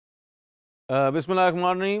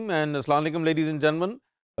Bismillahirrahmanirrahim and Assalamu alaikum, ladies and gentlemen.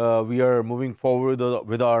 We are moving forward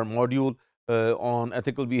with our module on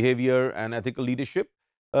ethical behavior and ethical leadership.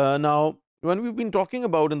 Now, when we've been talking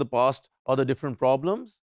about in the past are the different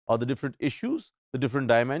problems, are the different issues, the different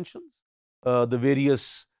dimensions, the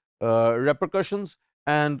various repercussions,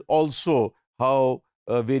 and also how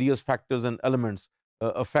various factors and elements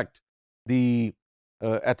affect the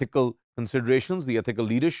ethical considerations, the ethical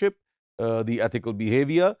leadership, the ethical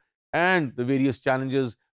behavior, and the various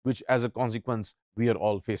challenges which as a consequence we are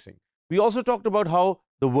all facing. We also talked about how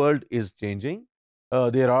the world is changing.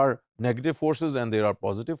 There are negative forces and there are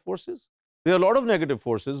positive forces. There are a lot of negative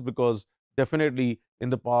forces because definitely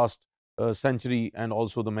in the past century and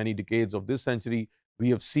also the many decades of this century,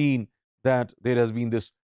 we have seen that there has been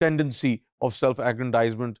this tendency of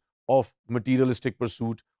self-aggrandizement, of materialistic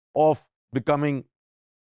pursuit, of becoming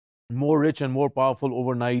more rich and more powerful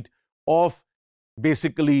overnight, of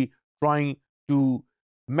basically trying to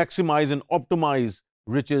maximize and optimize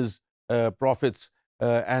riches, profits,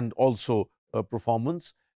 and also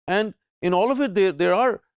performance. And in all of it, there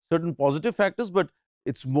are certain positive factors, but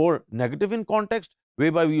it's more negative in context,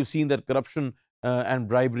 whereby we've seen that corruption and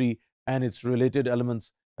bribery and its related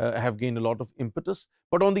elements have gained a lot of impetus.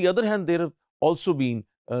 But on the other hand, there have also been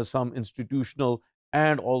some institutional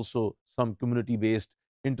and also some community-based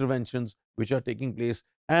interventions which are taking place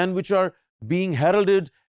and which are being heralded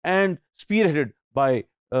and spearheaded by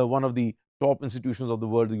one of the top institutions of the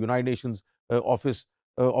world, the United Nations Office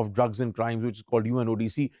of Drugs and Crimes, which is called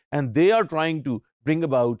UNODC, and they are trying to bring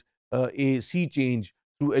about a sea change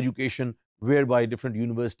through education, whereby different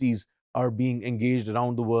universities are being engaged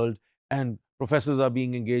around the world and professors are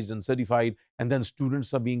being engaged and certified, and then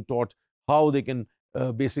students are being taught how they can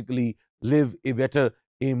basically live a better,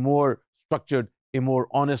 a more structured, a more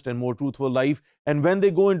honest and more truthful life. And when they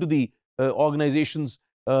go into the organizations,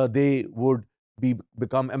 they would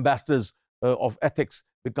become ambassadors of ethics,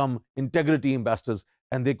 become integrity ambassadors,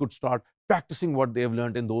 and they could start practicing what they have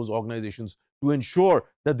learned in those organizations to ensure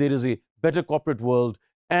that there is a better corporate world.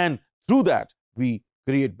 And through that, we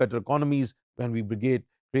create better economies. When we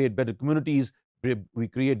create better communities, we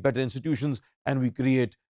create better institutions, and we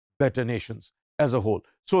create better nations as a whole.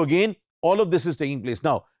 So again, all of this is taking place.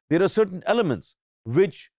 Now, there are certain elements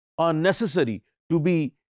which are necessary to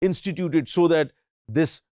be instituted so that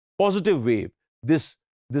this positive wave, this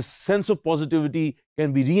sense of positivity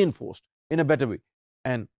can be reinforced in a better way.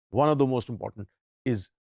 And one of the most important is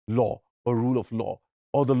law or rule of law,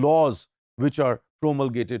 or the laws which are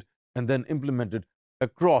promulgated and then implemented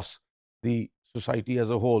across the society as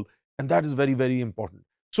a whole. And that is very, very important.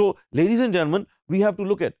 So, ladies and gentlemen, we have to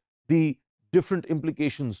look at the different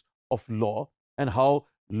implications of law and how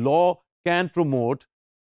law can promote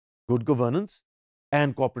good governance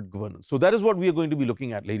and corporate governance. So that is what we are going to be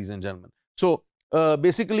looking at, ladies and gentlemen. So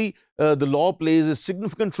basically, the law plays a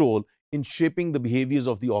significant role in shaping the behaviors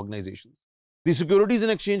of the organizations. The Securities and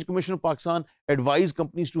Exchange Commission of Pakistan advised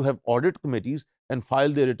companies to have audit committees and file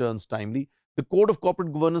their returns timely. The Code of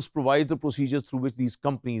Corporate Governance provides the procedures through which these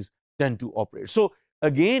companies tend to operate. So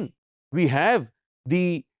again, we have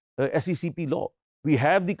the SECP law, we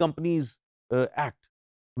have the Companies Act,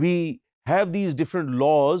 we have these different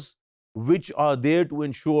laws which are there to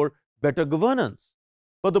ensure better governance.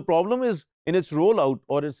 But the problem is in its rollout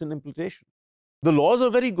or its implementation. The laws are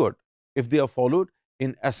very good. If they are followed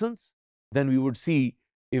in essence, then we would see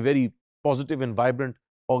a very positive and vibrant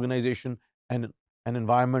organization and an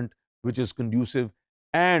environment which is conducive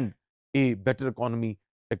and a better economy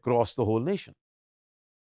across the whole nation.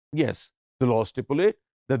 Yes, the laws stipulate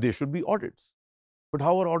that there should be audits. But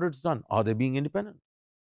how are audits done? Are they being independent?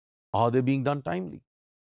 Are they being done timely?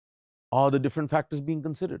 Are the different factors being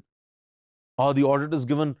considered? Are the auditors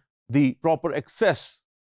given the proper access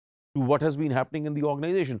to what has been happening in the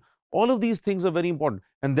organization? All of these things are very important.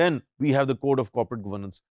 And then we have the Code of Corporate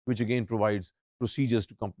Governance, which again provides procedures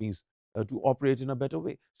to companies to operate in a better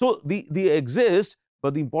way. So they exist,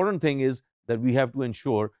 but the important thing is that we have to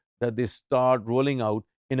ensure that they start rolling out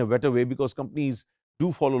in a better way, because companies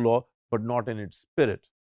do follow law, but not in its spirit.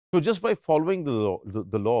 So just by following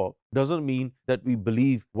the law doesn't mean that we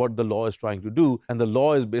believe what the law is trying to do, and the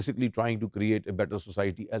law is basically trying to create a better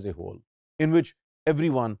society as a whole, in which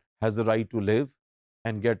everyone has the right to live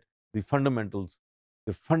and get the fundamentals,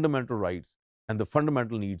 the fundamental rights and the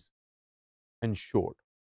fundamental needs ensured.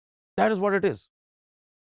 That is what it is.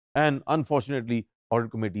 And unfortunately,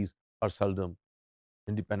 audit committees are seldom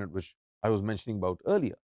independent, which I was mentioning about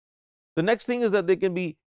earlier. The next thing is that they can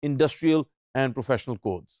be industrial and professional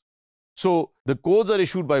codes. So the codes are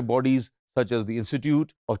issued by bodies such as the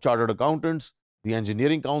Institute of Chartered Accountants, the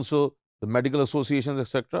Engineering Council, the medical associations,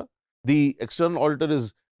 etc. The external auditor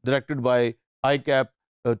is directed by ICAP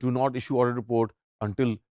to not issue audit report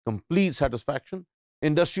until complete satisfaction.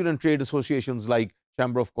 Industrial and trade associations like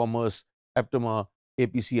Chamber of Commerce, APTMA,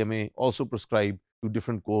 APCMA also prescribe to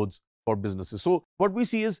different codes for businesses. So what we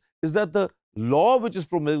see is that the law which is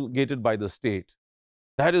promulgated by the state,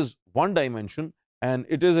 that is one dimension, and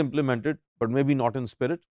it is implemented, but maybe not in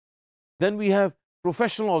spirit. Then we have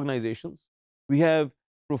professional organizations, we have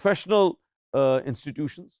professional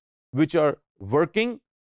institutions which are working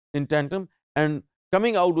in tandem and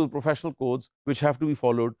coming out with professional codes which have to be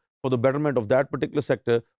followed for the betterment of that particular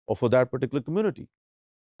sector or for that particular community.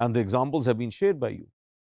 And the examples have been shared by you.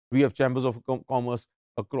 We have chambers of commerce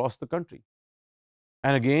across the country.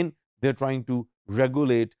 And again, they're trying to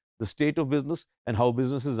regulate the state of business and how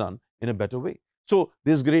business is done in a better way. So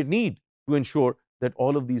there's great need to ensure that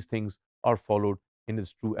all of these things are followed in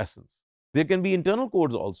its true essence. There can be internal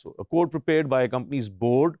codes also. A code prepared by a company's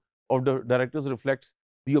board of directors reflects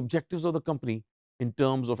the objectives of the company in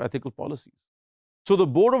terms of ethical policies. So the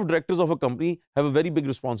board of directors of a company have a very big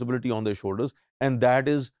responsibility on their shoulders, and that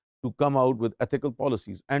is to come out with ethical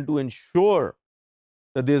policies and to ensure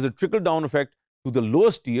that there's a trickle-down effect to the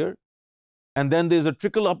lowest tier, and then there's a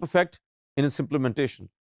trickle-up effect in its implementation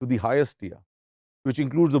to the highest tier, which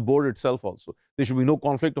includes the board itself also. There should be no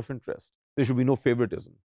conflict of interest. There should be no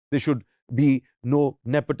favoritism. There should be no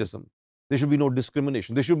nepotism. There should be no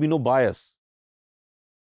discrimination. There should be no bias.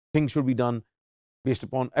 Things should be done based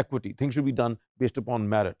upon equity. Things should be done based upon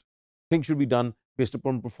merit. Things should be done based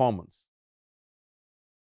upon performance.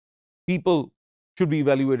 People should be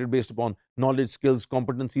evaluated based upon knowledge, skills,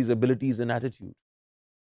 competencies, abilities, and attitude.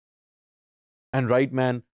 And right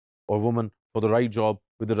man or woman for the right job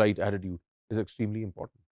with the right attitude is extremely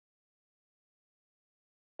important.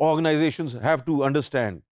 Organizations have to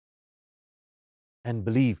understand and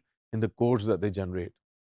believe in the codes that they generate.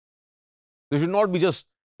 There should not be just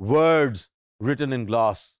words written in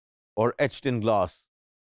glass or etched in glass,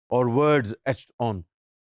 or words etched on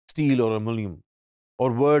steel or aluminum,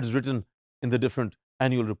 or words written in the different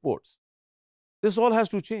annual reports. This all has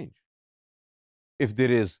to change. If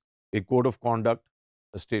there is a code of conduct,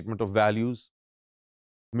 a statement of values,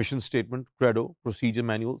 mission statement, credo, procedure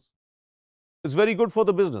manuals, it's very good for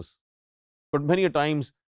the business. But many a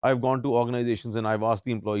times I've gone to organizations and I've asked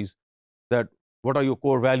the employees that, what are your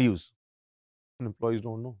core values? And employees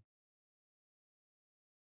don't know.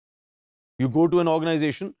 You go to an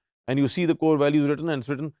organization and you see the core values written, and it's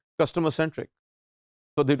written customer centric.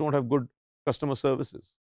 So they don't have good customer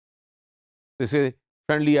services. They say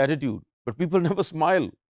friendly attitude, but people never smile.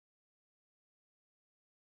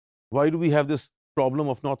 Why do we have this problem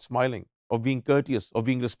of not smiling, of being courteous, of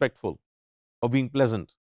being respectful, of being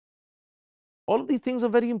pleasant? All of these things are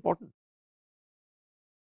very important.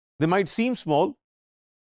 They might seem small,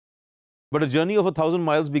 but a journey of 1,000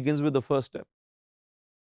 miles begins with the first step.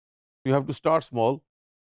 You have to start small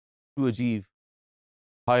to achieve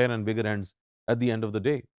higher and bigger ends at the end of the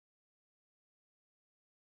day.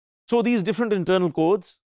 So these different internal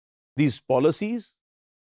codes, these policies,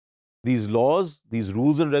 these laws, these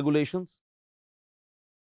rules and regulations,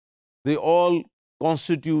 they all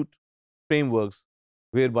constitute frameworks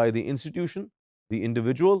whereby the institution, the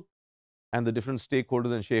individual, and the different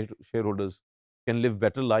stakeholders and shareholders can live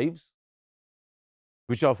better lives,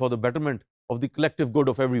 which are for the betterment of the collective good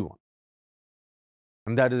of everyone.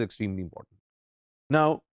 And that is extremely important.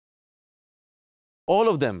 Now, all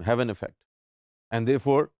of them have an effect, and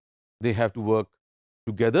therefore they have to work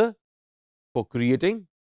together for creating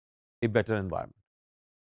a better environment.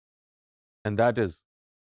 And that is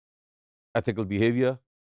ethical behavior,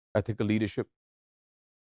 ethical leadership,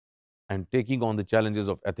 and taking on the challenges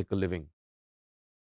of ethical living.